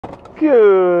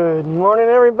Good morning,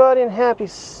 everybody, and happy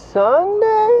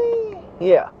Sunday.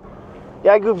 Yeah,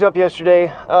 I goofed up yesterday.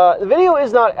 The video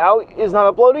is not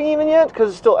uploading even yet because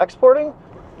it's still exporting.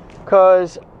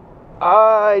 Because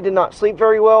I did not sleep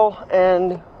very well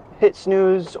and hit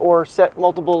snooze or set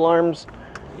multiple alarms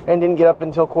and didn't get up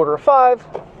until 4:45.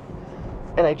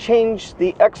 And I changed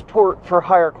the export for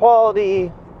higher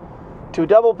quality to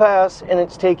double pass, and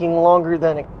it's taking longer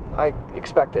than I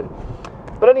expected.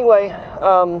 But anyway,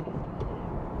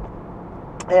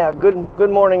 yeah, good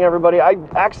morning, everybody. I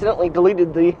accidentally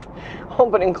deleted the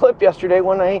opening clip yesterday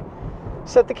when I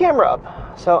set the camera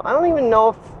up. So I don't even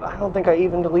know I don't think I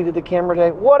even deleted the camera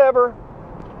today. Whatever.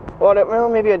 Well,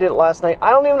 maybe I did it last night. I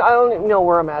don't even know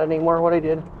where I'm at anymore, what I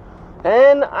did.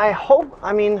 And I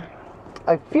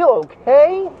feel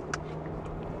okay.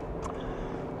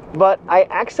 But I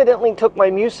accidentally took my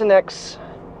Mucinex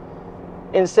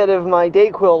instead of my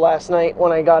Dayquil last night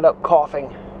when I got up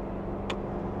coughing.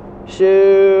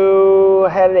 So I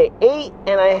had it at 8,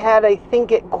 and I had, I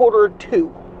think, at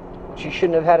 1:45. She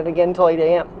shouldn't have had it again until 8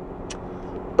 a.m.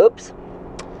 Oops.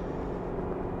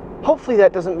 Hopefully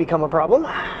that doesn't become a problem.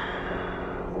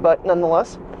 But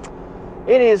nonetheless,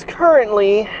 it is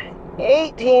currently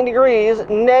 18 degrees,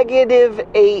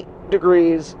 -8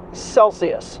 degrees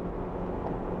Celsius.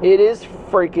 It is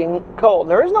freaking cold.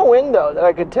 There is no wind, though, that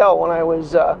I could tell when I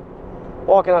was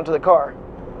walking out to the car.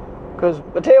 Because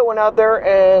Mateo went out there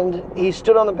and he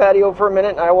stood on the patio for a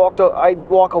minute, and I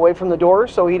walk away from the door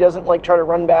so he doesn't try to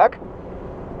run back.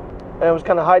 And I was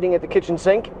kind of hiding at the kitchen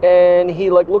sink, and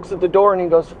he looks at the door and he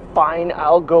goes, "Fine,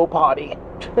 I'll go potty."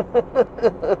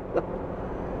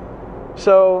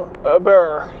 So,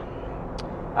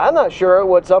 I'm not sure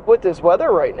what's up with this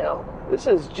weather right now. This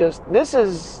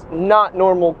is not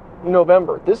normal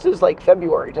November. This is like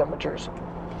February temperatures.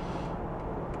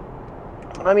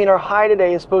 I mean, our high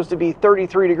today is supposed to be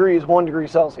 33 degrees, 1 degree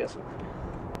Celsius.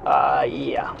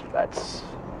 Yeah, it's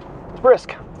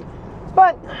brisk.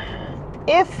 But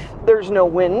if there's no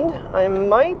wind, I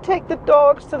might take the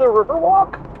dogs to the river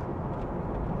walk.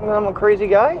 I'm a crazy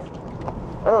guy.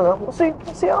 I don't know. We'll see.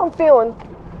 We'll see how I'm feeling.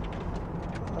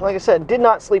 Like I said, did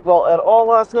not sleep well at all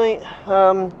last night.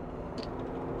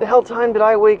 The hell time did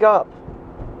I wake up?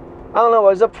 I don't know, I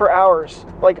was up for hours.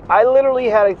 I literally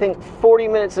had, I think, 40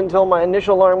 minutes until my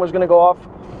initial alarm was going to go off,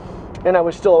 and I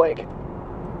was still awake.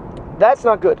 That's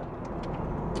not good.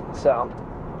 So,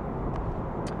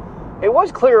 it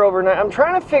was clear overnight. I'm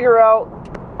trying to figure out,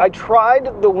 I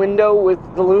tried the window with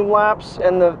the loom laps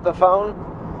and the phone.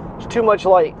 It's too much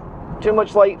light. Too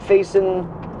much light facing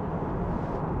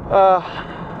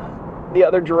the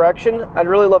other direction. I'd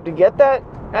really love to get that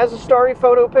as a starry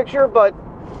photo picture, but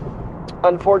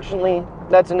unfortunately,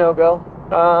 that's a no-go.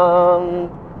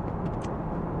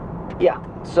 Yeah,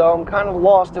 so I'm kind of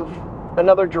lost of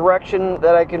another direction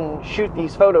that I can shoot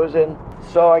these photos in,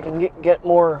 so I can get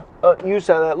more use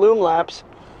out of that loom lapse.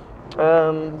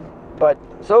 But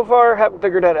so far, haven't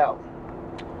figured that out.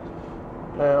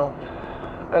 Now,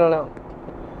 I don't know.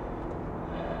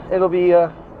 It'll be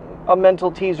a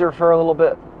mental teaser for a little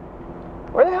bit.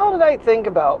 Where the hell did I think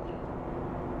about?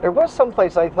 There was some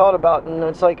place I thought about, and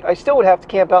it's I still would have to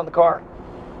camp out in the car.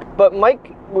 But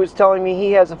Mike was telling me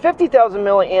he has a 50,000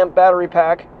 milliamp battery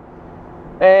pack,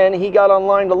 and he got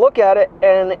online to look at it,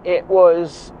 and it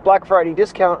was Black Friday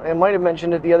discount. I might have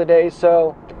mentioned it the other day,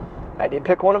 so I did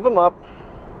pick one of them up.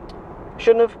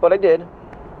 Shouldn't have, but I did.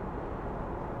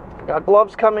 Got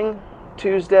gloves coming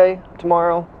Tuesday,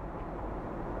 tomorrow.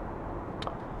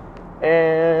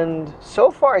 And so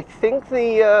far, I think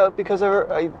because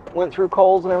I went through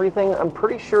Kohl's and everything, I'm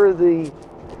pretty sure when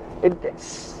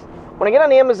I get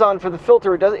on Amazon for the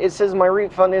filter, it says my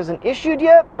refund isn't issued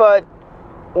yet, but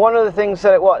one of the things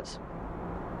said it was.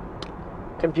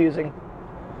 Confusing.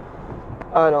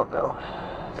 I don't know.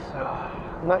 So,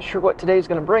 I'm not sure what today's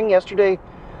going to bring. Yesterday,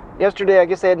 I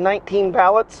guess they had 19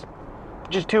 pallets,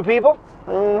 just 2 people.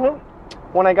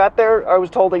 When I got there, I was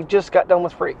told they just got done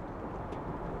with free.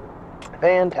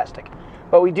 Fantastic.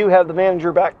 But we do have the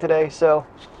manager back today, so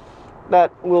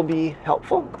that will be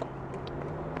helpful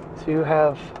to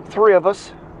have 3 of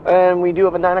us, and we do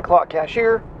have a 9 o'clock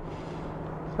cashier,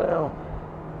 so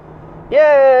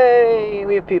yay,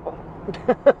 we have people.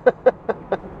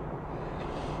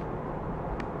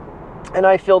 And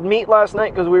I filled meat last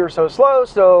night because we were so slow,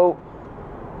 so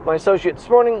my associate this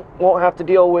morning won't have to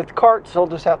deal with carts, he'll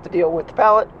just have to deal with the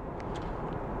pallet.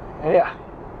 Yeah.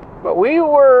 But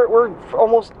we're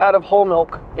almost out of whole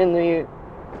milk in the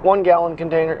 1 gallon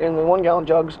container, in the 1 gallon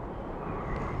jugs.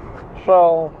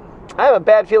 So I have a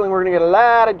bad feeling we're going to get a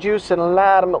lot of juice and a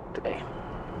lot of milk today.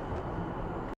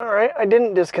 Alright. right, I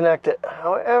didn't disconnect it.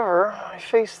 However, my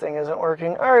face thing isn't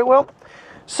working. All right, well,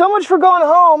 so much for going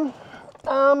home.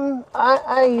 I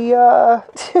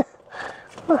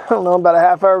don't know, about a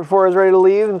half hour before I was ready to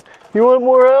leave. And, you want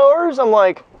more hours? I'm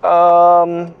like,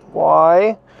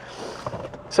 why?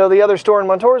 So the other store in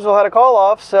Montoursville had a call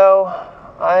off, so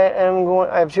I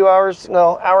have 2 hours,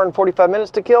 no, hour and 45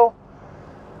 minutes to kill.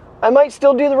 I might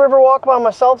still do the river walk by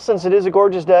myself since it is a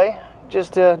gorgeous day,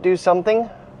 just to do something.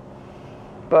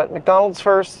 But McDonald's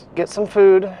first, get some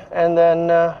food, and then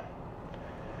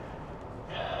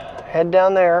head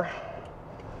down there.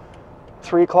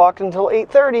 3 o'clock until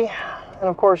 8:30. And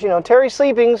of course, you know, Terry's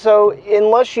sleeping, so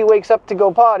unless she wakes up to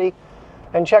go potty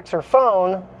and checks her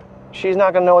phone, she's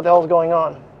not going to know what the hell's going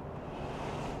on.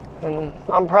 And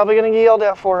I'm probably going to get yelled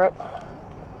at for it.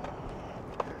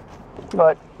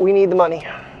 But we need the money.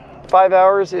 5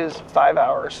 hours is 5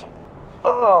 hours.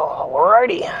 Oh,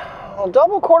 alrighty. Well,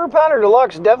 double quarter pounder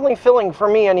deluxe definitely filling for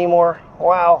me anymore.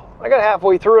 Wow. I got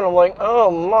halfway through and I'm like, oh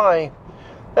my.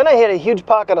 Then I hit a huge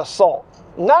pocket of salt.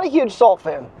 Not a huge salt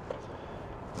fan.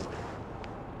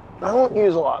 I don't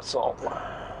use a lot of salt.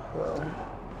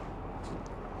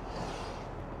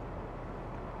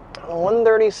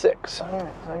 1:36.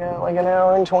 Alright, I got like an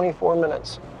hour and 24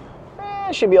 minutes.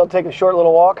 I should be able to take a short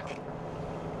little walk.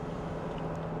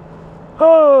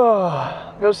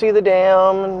 Oh, go see the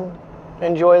dam and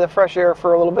enjoy the fresh air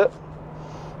for a little bit.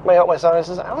 Might help my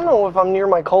sinuses. I don't know if I'm near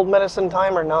my cold medicine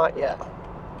time or not yet.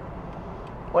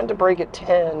 Went to break at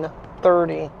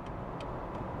 10:30.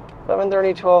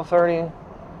 11:30, 12:30.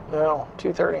 No,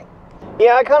 2:30.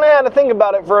 Yeah, I kind of had to think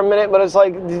about it for a minute, but it's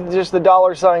like just the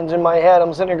dollar signs in my head.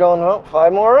 I'm sitting here going, oh,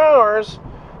 5 more hours.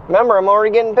 Remember, I'm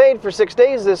already getting paid for 6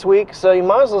 days this week, so you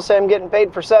might as well say I'm getting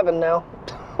paid for 7 now.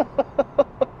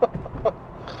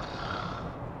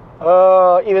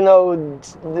 Even though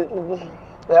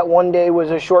that one day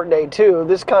was a short day too,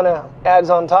 this kind of adds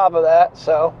on top of that,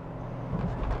 so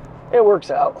it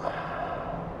works out.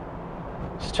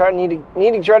 Just need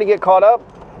to try to get caught up.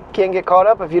 Can't get caught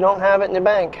up if you don't have it in the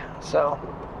bank. So,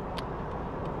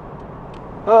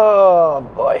 oh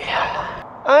boy,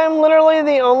 I'm literally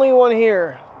the only one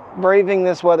here braving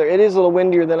this weather. It is a little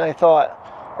windier than I thought,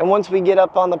 and once we get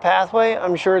up on the pathway,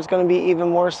 I'm sure it's going to be even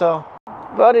more so.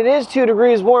 But it is 2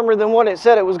 degrees warmer than what it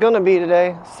said it was going to be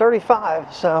today. It's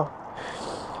 35. So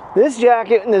this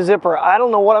jacket and the zipper, I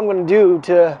don't know what I'm going to do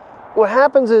to. What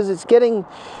happens is it's getting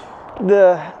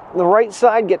the right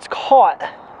side gets caught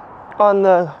on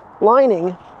the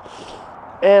lining,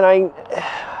 and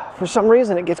for some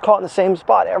reason it gets caught in the same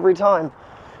spot every time.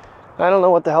 I don't know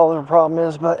what the hell the problem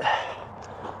is, but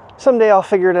someday I'll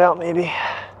figure it out maybe.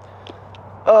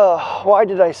 Why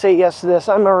did I say yes to this?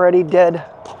 I'm already dead.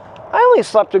 I only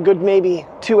slept a good maybe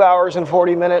 2 hours and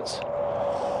 40 minutes.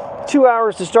 2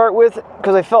 hours to start with,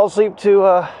 because I fell asleep to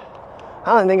I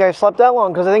don't think I slept that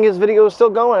long, because I think his video is still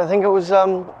going. I think it was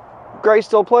Gray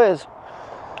Still Plays.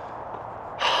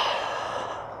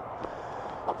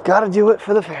 Gotta do it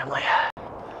for the family.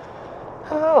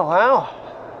 Oh wow.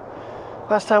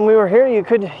 Last time we were here, you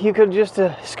could just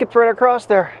skip right across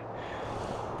there.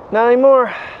 Not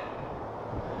anymore.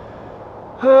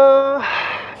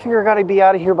 I figure I gotta be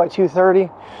out of here by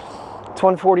 2:30. It's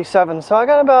 1:47, so I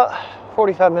got about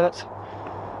 45 minutes,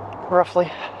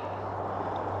 roughly.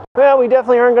 Well, we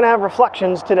definitely aren't gonna have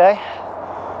reflections today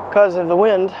because of the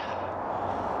wind.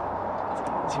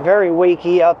 It's very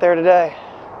wakey out there today.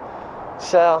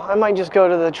 So I might just go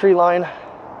to the tree line,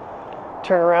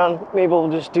 turn around. Maybe we'll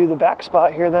just do the back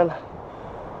spot here then.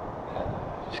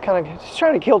 Just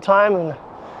trying to kill time, and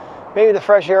maybe the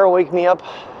fresh air will wake me up.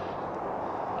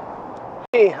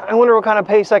 Hey, I wonder what kind of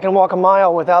pace I can walk a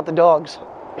mile without the dogs.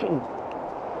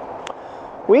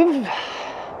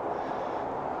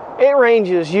 It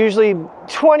ranges. Usually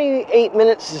 28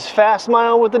 minutes is fast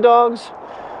mile with the dogs.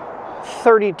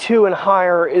 32 and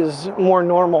higher is more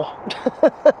normal.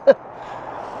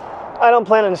 I don't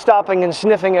plan on stopping and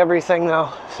sniffing everything though.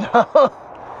 So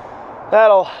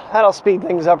that'll speed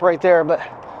things up right there, but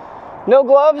no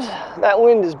gloves, that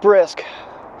wind is brisk,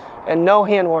 and no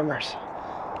hand warmers.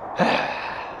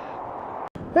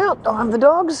 Well, don't have the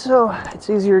dogs, so it's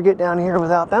easier to get down here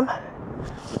without them.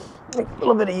 Make a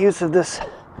little bit of use of this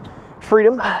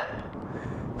freedom.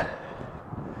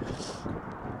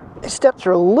 These steps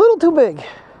are a little too big.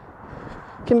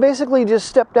 You can basically just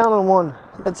step down on one.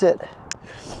 That's it.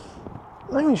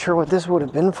 I'm not even sure what this would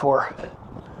have been for.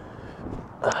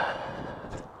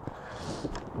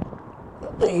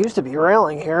 There used to be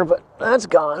railing here, but that's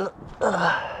gone.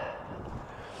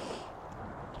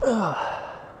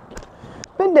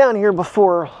 Been down here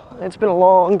before. It's been a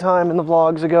long time in the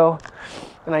vlogs ago,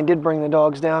 and I did bring the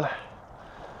dogs down.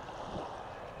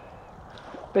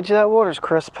 Bet you that water's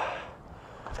crisp.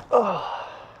 Oh.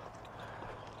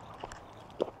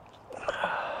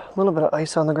 A little bit of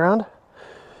ice on the ground.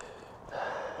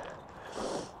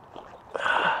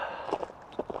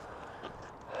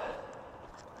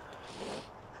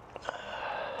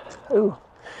 Ooh,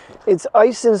 it's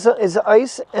ice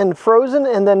and frozen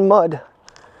and then mud.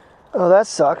 Oh, that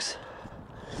sucks.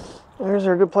 There's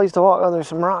a good place to walk. Oh, there's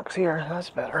some rocks here. That's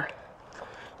better.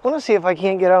 I want to see if I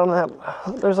can't get out on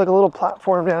that. There's like a little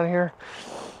platform down here.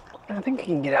 I think I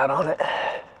can get out on it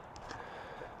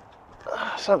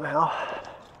somehow.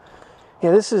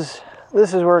 Yeah, this is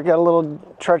where it got a little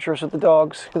treacherous with the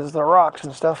dogs because of the rocks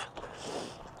and stuff.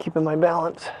 Keeping my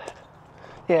balance.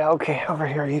 Yeah, okay, over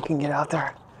here you can get out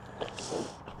there.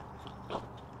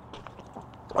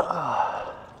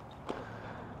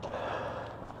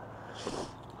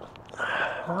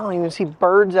 I don't even see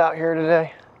birds out here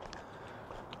today.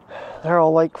 They're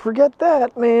all like, forget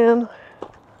that, man.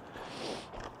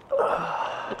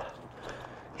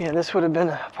 Yeah, this would have been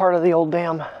a part of the old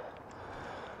dam.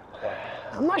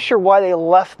 I'm not sure why they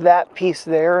left that piece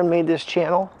there and made this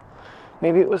channel.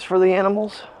 Maybe it was for the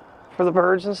animals, for the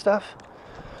birds and stuff.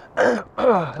 A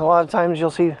lot of times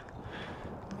you'll see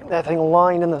that thing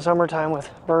lined in the summertime with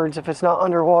birds if it's not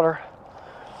underwater.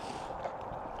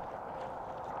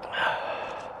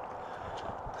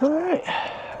 All right,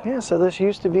 yeah, so this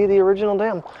used to be the original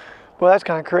dam. Well, that's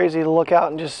kind of crazy to look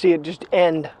out and just see it just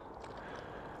end.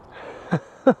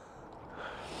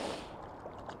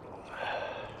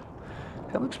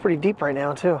 It looks pretty deep right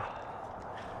now too.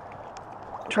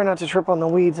 Try not to trip on the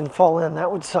weeds and fall in, that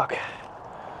would suck.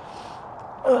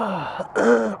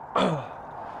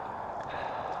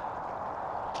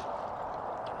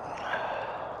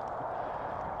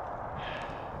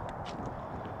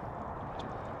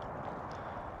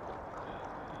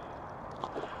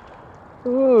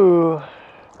 Ooh,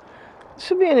 this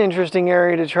would be an interesting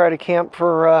area to try to camp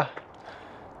for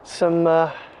some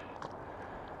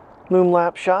moon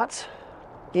lap shots,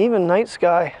 even night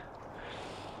sky.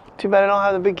 Too bad I don't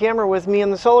have the big camera with me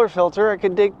and the solar filter. I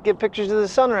could get pictures of the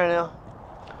sun right now.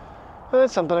 Well,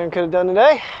 that's something I could have done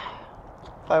today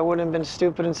if I wouldn't have been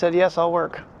stupid and said, yes, I'll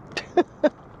work.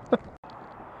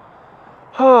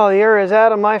 Oh, the air is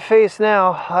out of my face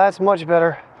now. That's much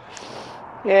better.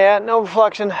 Yeah, no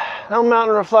reflection. No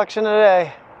mountain reflection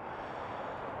today.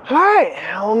 All right,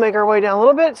 we'll make our way down a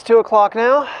little bit. It's 2 o'clock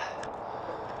now.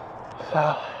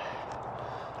 So,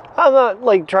 I'm not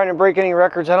like trying to break any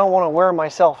records. I don't want to wear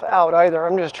myself out either.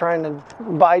 I'm just trying to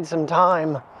bide some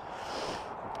time.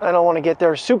 I don't want to get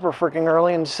there super freaking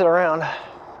early and sit around.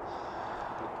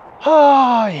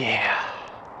 Oh, yeah.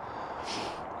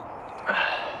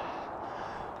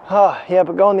 Oh, yeah,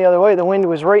 but going the other way, the wind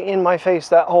was right in my face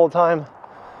that whole time.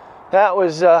 That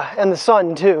was, and the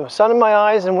sun too. Sun in my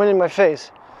eyes and wind in my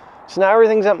face. So now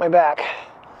everything's at my back.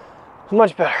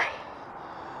 Much better.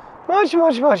 Much,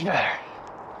 much, much better.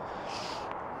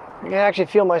 I can actually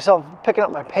feel myself picking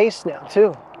up my pace now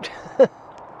too.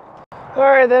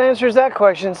 Alright, that answers that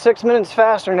question. 6 minutes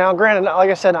faster now. Granted, like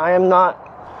I said, I am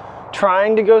not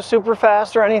trying to go super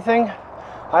fast or anything.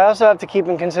 I also have to keep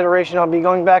in consideration I'll be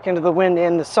going back into the wind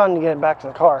and the sun to get back to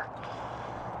the car.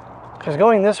 Because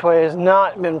going this way has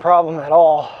not been a problem at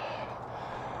all.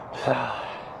 So,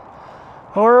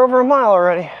 we're over a mile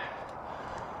already.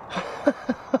 I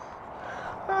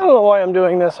don't know why I'm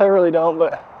doing this. I really don't,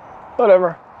 but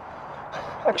whatever.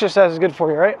 Exercise is good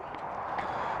for you, right?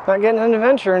 Not getting an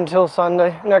adventure until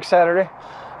Sunday, next Saturday.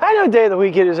 I know what day of the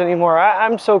week it is anymore.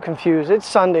 I'm so confused. It's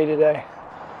Sunday today,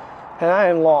 and I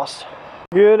am lost.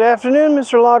 Good afternoon,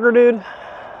 Mr. Logger Dude.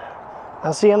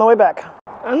 I'll see you on the way back.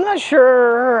 I'm not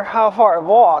sure how far I've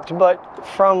walked, but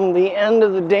from the end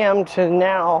of the dam to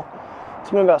now,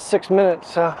 it's been about 6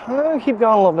 minutes. So I'll keep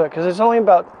going a little bit because it's only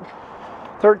about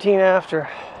 13 after.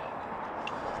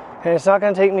 And it's not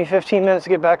going to take me 15 minutes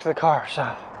to get back to the car.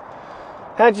 So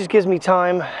that just gives me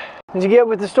time to get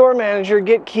with the store manager,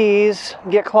 get keys,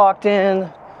 get clocked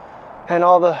in, and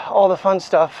all the fun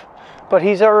stuff. But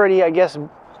he's already, I guess,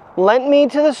 lent me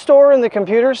to the store in the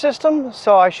computer system,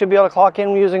 so I should be able to clock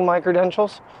in using my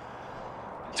credentials.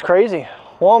 It's crazy.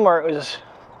 Walmart was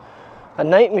a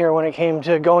nightmare when it came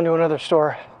to going to another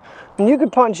store. And you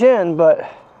could punch in, but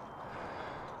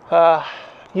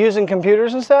using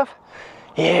computers and stuff,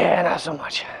 yeah, not so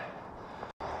much.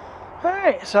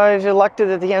 Alright, so I've elected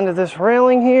at the end of this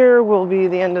railing here will be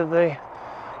the end of the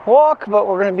walk, but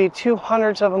we're going to be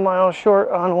 0.02 of a mile short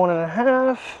on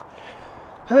 1.5.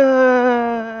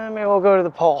 Maybe we'll go to the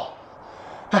pole.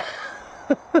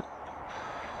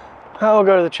 I'll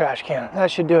go to the trash can.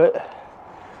 That should do it.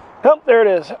 Oh, there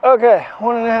it is. Okay,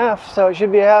 1.5, so it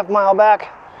should be a half mile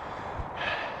back.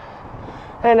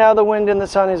 And now the wind and the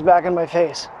sun is back in my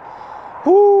face.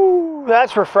 Whoo,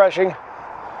 that's refreshing.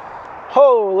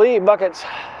 Holy buckets.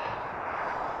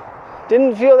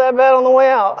 Didn't feel that bad on the way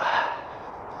out,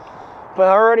 but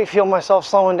I already feel myself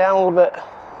slowing down a little bit.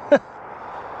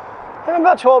 I'm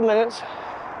about 12 minutes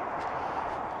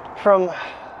from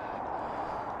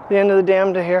the end of the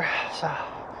dam to here, so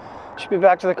should be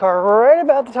back to the car right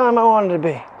about the time I wanted to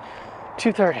be,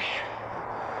 2:30.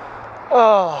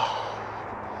 Oh.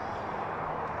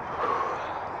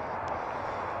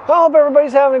 I hope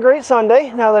everybody's having a great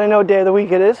Sunday, now that I know what day of the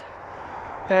week it is.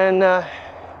 And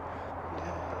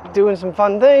doing some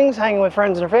fun things, hanging with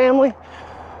friends and family.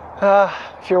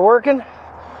 If you're working,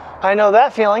 I know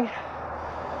that feeling.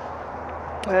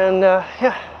 And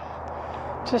yeah,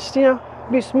 just, you know,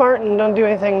 be smart and don't do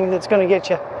anything that's going to get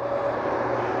you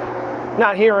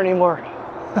not here anymore.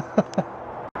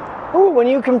 Ooh, when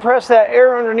you compress that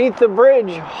air underneath the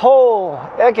bridge,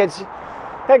 that gets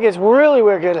really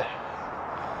wicked.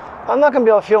 I'm not going to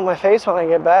be able to feel my face when I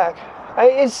get back.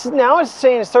 Now it's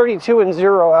saying it's 32 and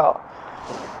 0 out.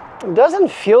 It doesn't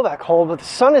feel that cold, but the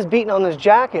sun is beating on this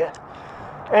jacket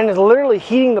and it's literally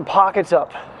heating the pockets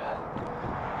up.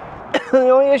 The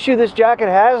only issue this jacket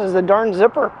has is the darn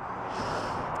zipper.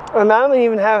 And I don't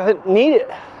even need it.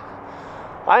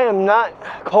 I am not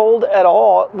cold at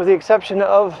all, with the exception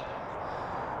of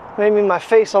maybe my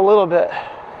face a little bit.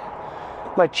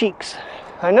 My cheeks.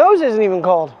 My nose isn't even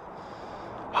cold.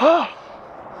 I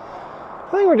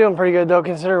think we're doing pretty good though,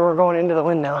 considering we're going into the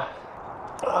wind now.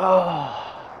 Oh,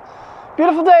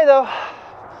 beautiful day though.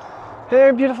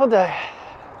 Very beautiful day.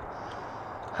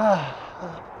 I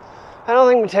don't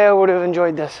think Mateo would have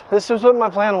enjoyed this. This was what my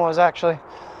plan was, actually.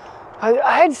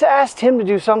 I had asked him to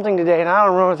do something today, and I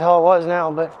don't remember what the hell it was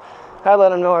now, but I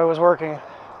let him know I was working.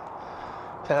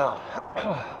 So,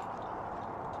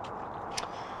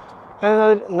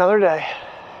 another day.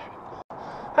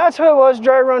 That's what it was.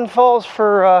 Dry run falls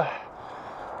for,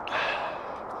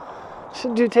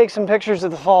 do take some pictures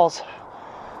of the falls,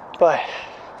 but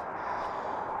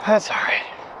that's all right.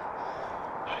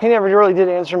 He never really did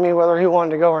answer me whether he wanted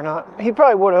to go or not. He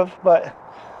probably would have, but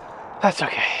that's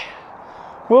okay.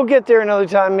 We'll get there another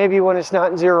time, maybe when it's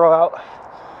not 0 out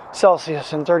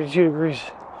Celsius and 32 degrees.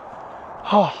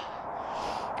 Oh,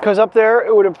 because up there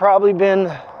it would have probably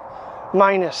been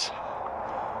minus.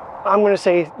 I'm going to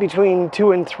say between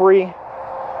 2 and 3.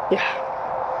 Yeah.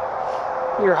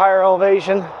 Your higher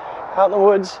elevation out in the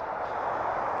woods.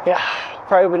 Yeah,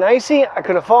 probably been icy. I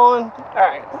could have fallen. All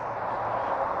right.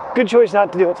 Good choice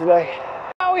not to do it today.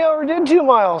 Now we overdid 2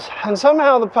 miles, and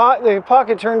somehow the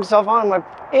pocket turned itself on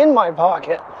in my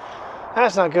pocket.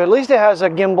 That's not good. At least it has a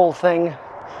gimbal thing,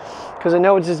 because I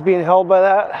know it's just being held by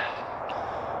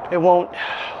that. It won't.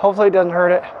 Hopefully it doesn't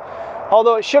hurt it.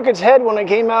 Although it shook its head when it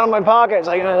came out of my pocket. It's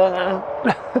like,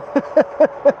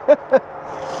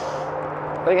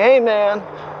 like, hey man,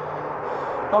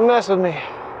 don't mess with me.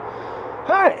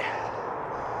 All right.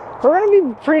 We're going to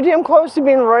be pretty damn close to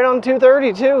being right on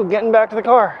 2:30 too, getting back to the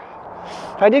car.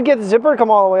 I did get the zipper to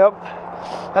come all the way up.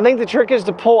 I think the trick is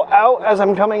to pull out as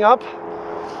I'm coming up,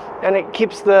 and it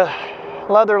keeps the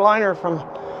leather liner from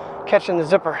catching the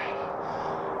zipper.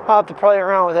 I'll have to play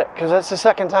around with it, because that's the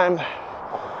second time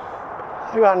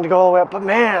I've gotten to go all the way up. But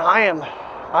man,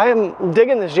 I am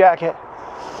digging this jacket.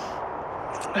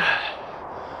 I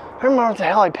don't remember what the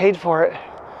hell I paid for it.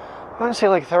 I want to say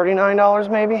like $39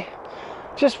 maybe.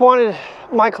 Just wanted,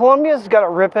 my Columbia's got a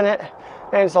rip in it,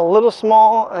 and it's a little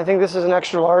small. I think this is an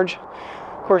extra large.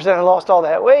 Of course, then I lost all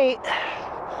that weight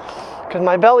because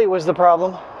my belly was the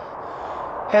problem,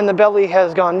 and the belly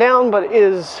has gone down, but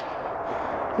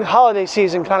the holiday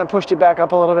season kind of pushed it back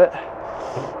up a little bit.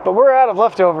 But we're out of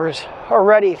leftovers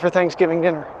already for Thanksgiving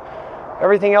dinner.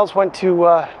 Everything else went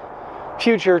to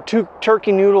future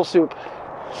turkey noodle soup,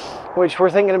 which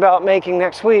we're thinking about making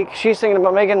next week. She's thinking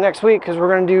about making it next week because we're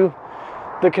going to do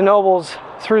the Knobles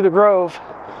through the Grove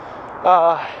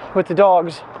with the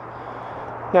dogs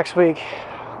next week,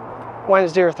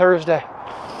 Wednesday or Thursday.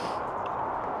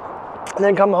 And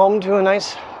then come home to a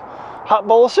nice hot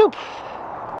bowl of soup.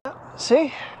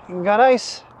 See, you got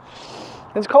ice.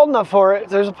 It's cold enough for it.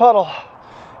 There's a puddle.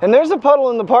 And there's a puddle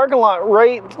in the parking lot,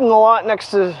 right in the lot next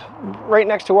to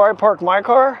where I parked my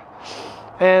car.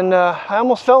 And I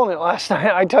almost fell in it last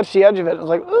night. I touched the edge of it. I was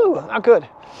like, ooh, not good.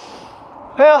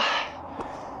 Well,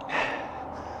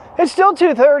 it's still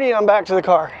 2:30 and I'm back to the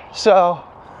car. So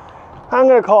I'm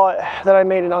gonna call it that I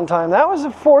made it on time. That was a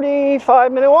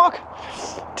 45-minute walk,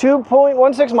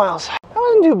 2.16 miles. That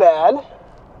wasn't too bad.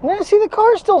 Now see, the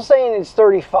car's still saying it's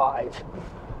 35,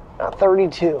 not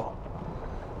 32.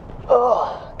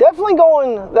 Ugh, definitely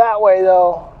going that way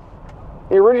though.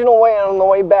 The original way on the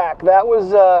way back, that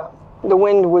was, the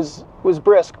wind was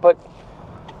brisk, but,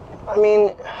 I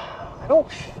mean, I don't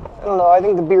know, I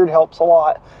think the beard helps a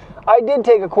lot. I did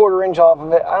take a 1/4 inch off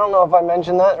of it. I don't know if I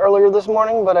mentioned that earlier this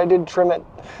morning, but I did trim it.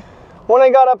 When I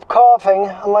got up coughing,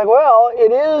 I'm like, well,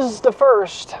 it is the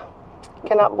 1st.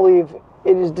 Cannot believe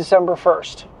it is December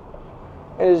 1st.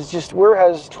 It is just, where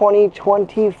has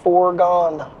 2024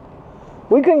 gone?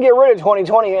 We couldn't get rid of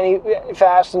 2020 any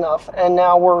fast enough, and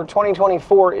now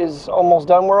 2024 is almost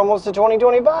done. We're almost to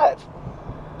 2025.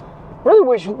 Really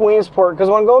wish Williamsport, because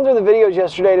when going through the videos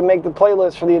yesterday to make the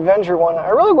playlist for the adventure one, I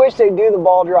really wish they'd do the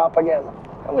ball drop again.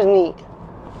 That was neat.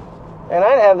 And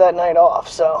I'd have that night off,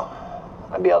 so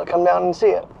I'd be able to come down and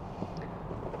see it.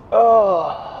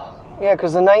 Oh, yeah,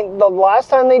 because the last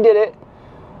time they did it,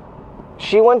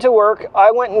 she went to work.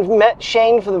 I went and met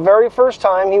Shane for the very first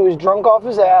time. He was drunk off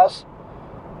his ass.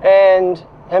 And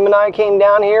him and I came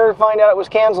down here to find out it was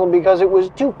canceled because it was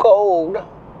too cold.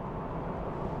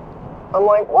 I'm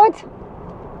like, what?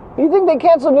 You think they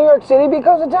canceled New York City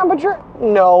because of temperature?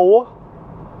 No.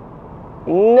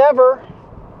 Never.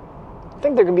 I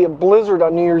think there could be a blizzard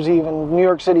on New Year's Eve and New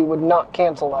York City would not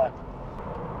cancel that.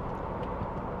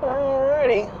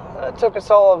 Alrighty. That took us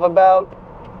all of about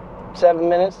 7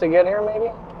 minutes to get here,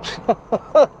 maybe.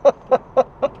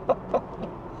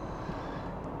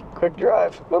 Quick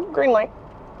drive. Whoop, green light.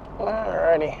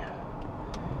 Alrighty.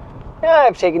 Yeah,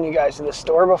 I've taken you guys to this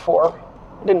store before.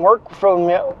 Didn't work from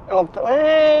yet. Well,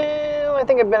 I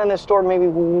think I've been in this store maybe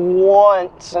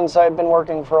once since I've been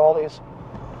working for all these.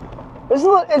 It's a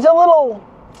little,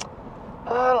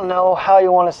 I don't know how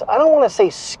you want to say, I don't want to say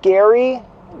scary,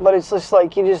 but it's just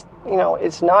like you just, you know,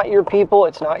 it's not your people,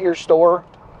 it's not your store.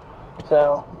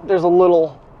 So there's a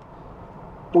little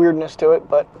weirdness to it,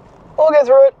 but we'll get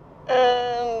through it.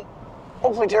 And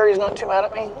hopefully Terry's not too mad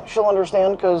at me. She'll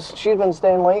understand because she's been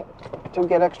staying late to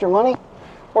get extra money,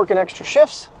 working extra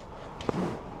shifts.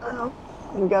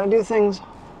 We got to do things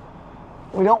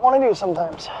we don't want to do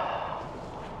sometimes.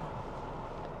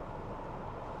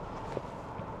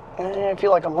 And I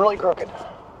feel like I'm really crooked.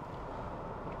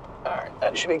 All right,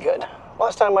 that should be good.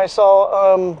 Last time I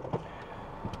saw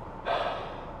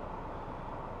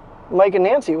Mike and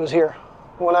Nancy was here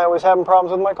when I was having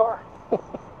problems with my car.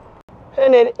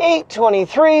 And at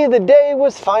 8:23, the day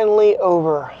was finally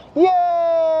over. Yay!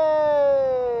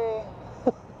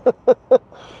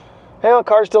 Well, the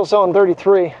car's still showing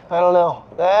 33. I don't know.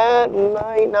 That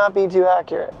might not be too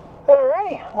accurate.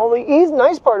 Alrighty. Well, the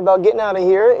nice part about getting out of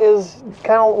here is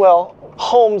kind of, well,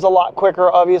 home's a lot quicker,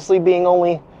 obviously, being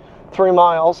only 3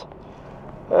 miles.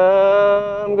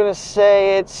 I'm going to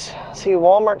say it's, let's see,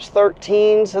 Walmart's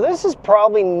 13, so this is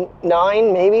probably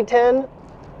 9, maybe 10.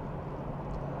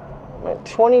 I'm at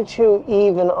 22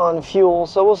 even on fuel,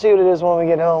 so we'll see what it is when we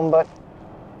get home, but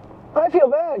I feel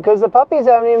bad because the puppies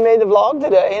haven't even made the vlog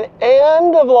today,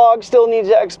 and the vlog still needs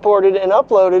exported and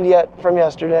uploaded yet from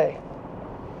yesterday.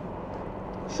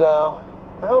 So,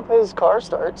 I hope his car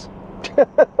starts.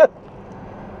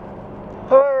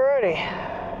 Alrighty.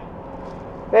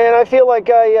 Man, I feel like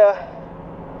I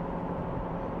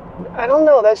don't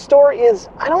know, that store is,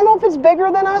 I don't know if it's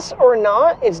bigger than us or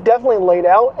not. It's definitely laid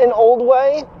out an old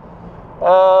way.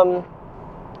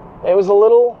 It was a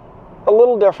little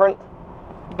different,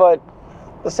 but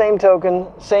the same token,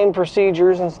 same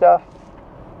procedures and stuff.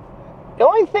 The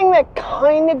only thing that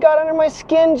kind of got under my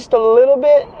skin just a little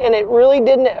bit, and it really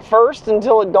didn't at first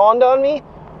until it dawned on me.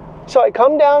 So I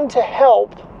come down to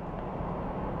help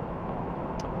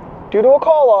due to a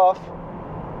call off,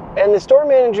 and the store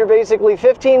manager basically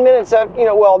 15 minutes after, you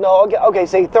know, well, no, okay,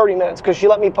 say 30 minutes, because she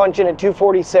let me punch in at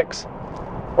 2:46,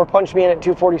 or punch me in at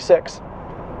 2:46.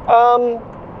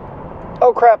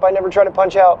 Oh crap, I never tried to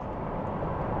punch out.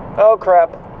 Oh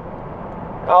crap.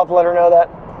 I'll have to let her know that.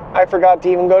 I forgot to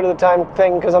even go to the time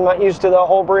thing because I'm not used to the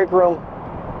whole break room.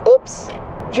 Oops.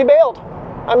 She bailed.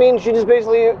 I mean, she just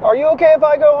basically, are you okay if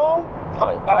I go home?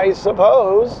 I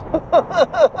suppose.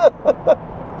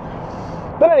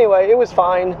 But anyway, it was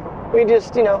fine. We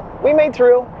just, you know, we made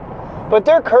through. But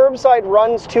their curbside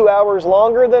runs 2 hours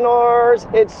longer than ours.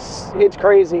 It's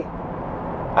crazy.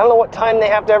 I don't know what time they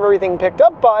have to have everything picked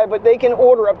up by, but they can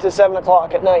order up to 7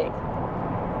 o'clock at night.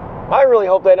 I really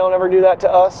hope they don't ever do that to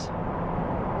us.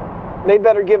 They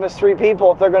better give us 3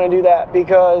 people if they're going to do that,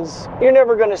 because you're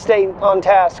never going to stay on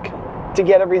task to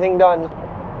get everything done.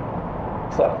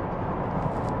 So,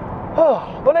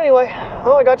 but anyway,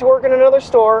 well, I got to work in another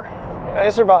store. I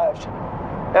survived.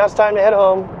 Now it's time to head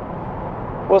home.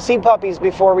 We'll see puppies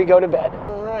before we go to bed.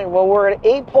 All right, well, we're at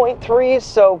 8.3,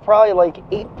 so probably like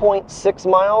 8.6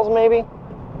 miles maybe.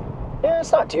 Yeah,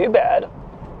 it's not too bad.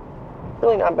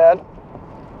 Really not bad.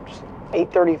 Just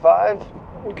 8:35.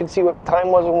 You can see what time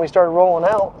was when we started rolling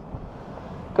out.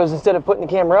 Because instead of putting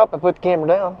the camera up, I put the camera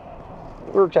down.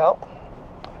 It worked out.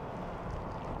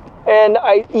 And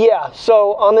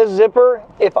so on this zipper,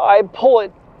 if I pull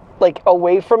it like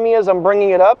away from me as I'm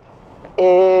bringing it up,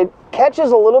 it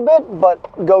catches a little bit,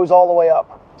 but goes all the way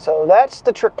up. So that's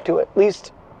the trick to it, at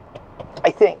least I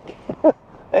think.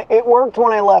 It worked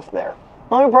when I left there.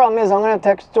 The only problem is I'm going to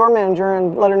text store manager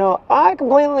and let her know I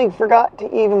completely forgot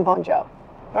to even punch out.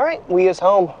 All right, we is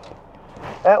home.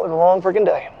 That was a long freaking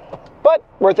day, but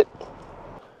worth it.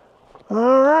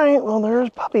 All right, well, there's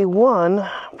puppy one.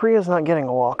 Priya's not getting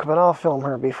a walk, but I'll film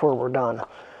her before we're done.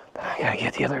 I gotta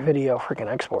get the other video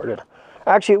freaking exported.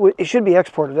 Actually, it should be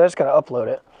exported. I just gotta upload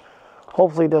it.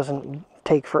 Hopefully it doesn't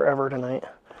take forever tonight.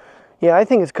 Yeah, I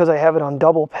think it's because I have it on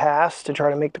double pass to try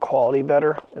to make the quality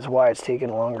better is why it's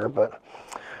taking longer, but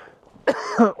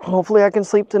hopefully I can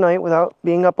sleep tonight without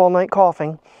being up all night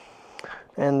coughing.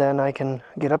 And then I can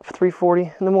get up at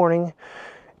 3:40 in the morning,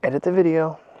 edit the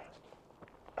video,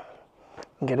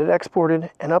 get it exported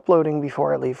and uploading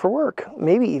before I leave for work.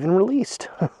 Maybe even released.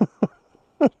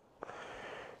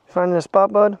 Finding a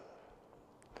spot, bud?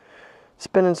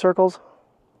 Spinning circles?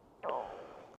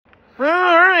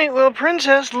 Alright, well,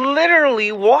 Princess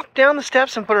literally walked down the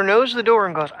steps and put her nose to the door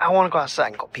and goes, I want to go outside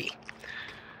and go pee.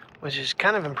 Which is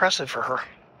kind of impressive for her.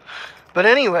 But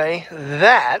anyway,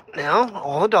 now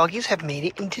all the doggies have made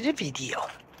it into the video.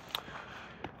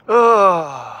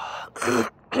 Oh.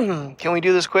 Can we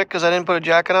do this quick? Because I didn't put a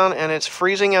jacket on and it's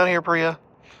freezing out here, Priya.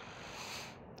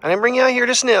 I didn't bring you out here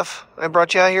to sniff. I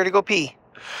brought you out here to go pee.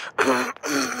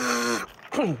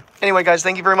 Anyway, guys,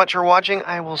 thank you very much for watching.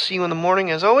 I will see you in the morning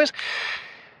as always.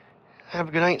 Have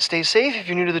a good night. Stay safe. If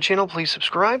you're new to the channel, please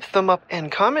subscribe, thumb up,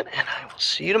 and comment. And I will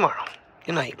see you tomorrow.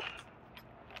 Good night.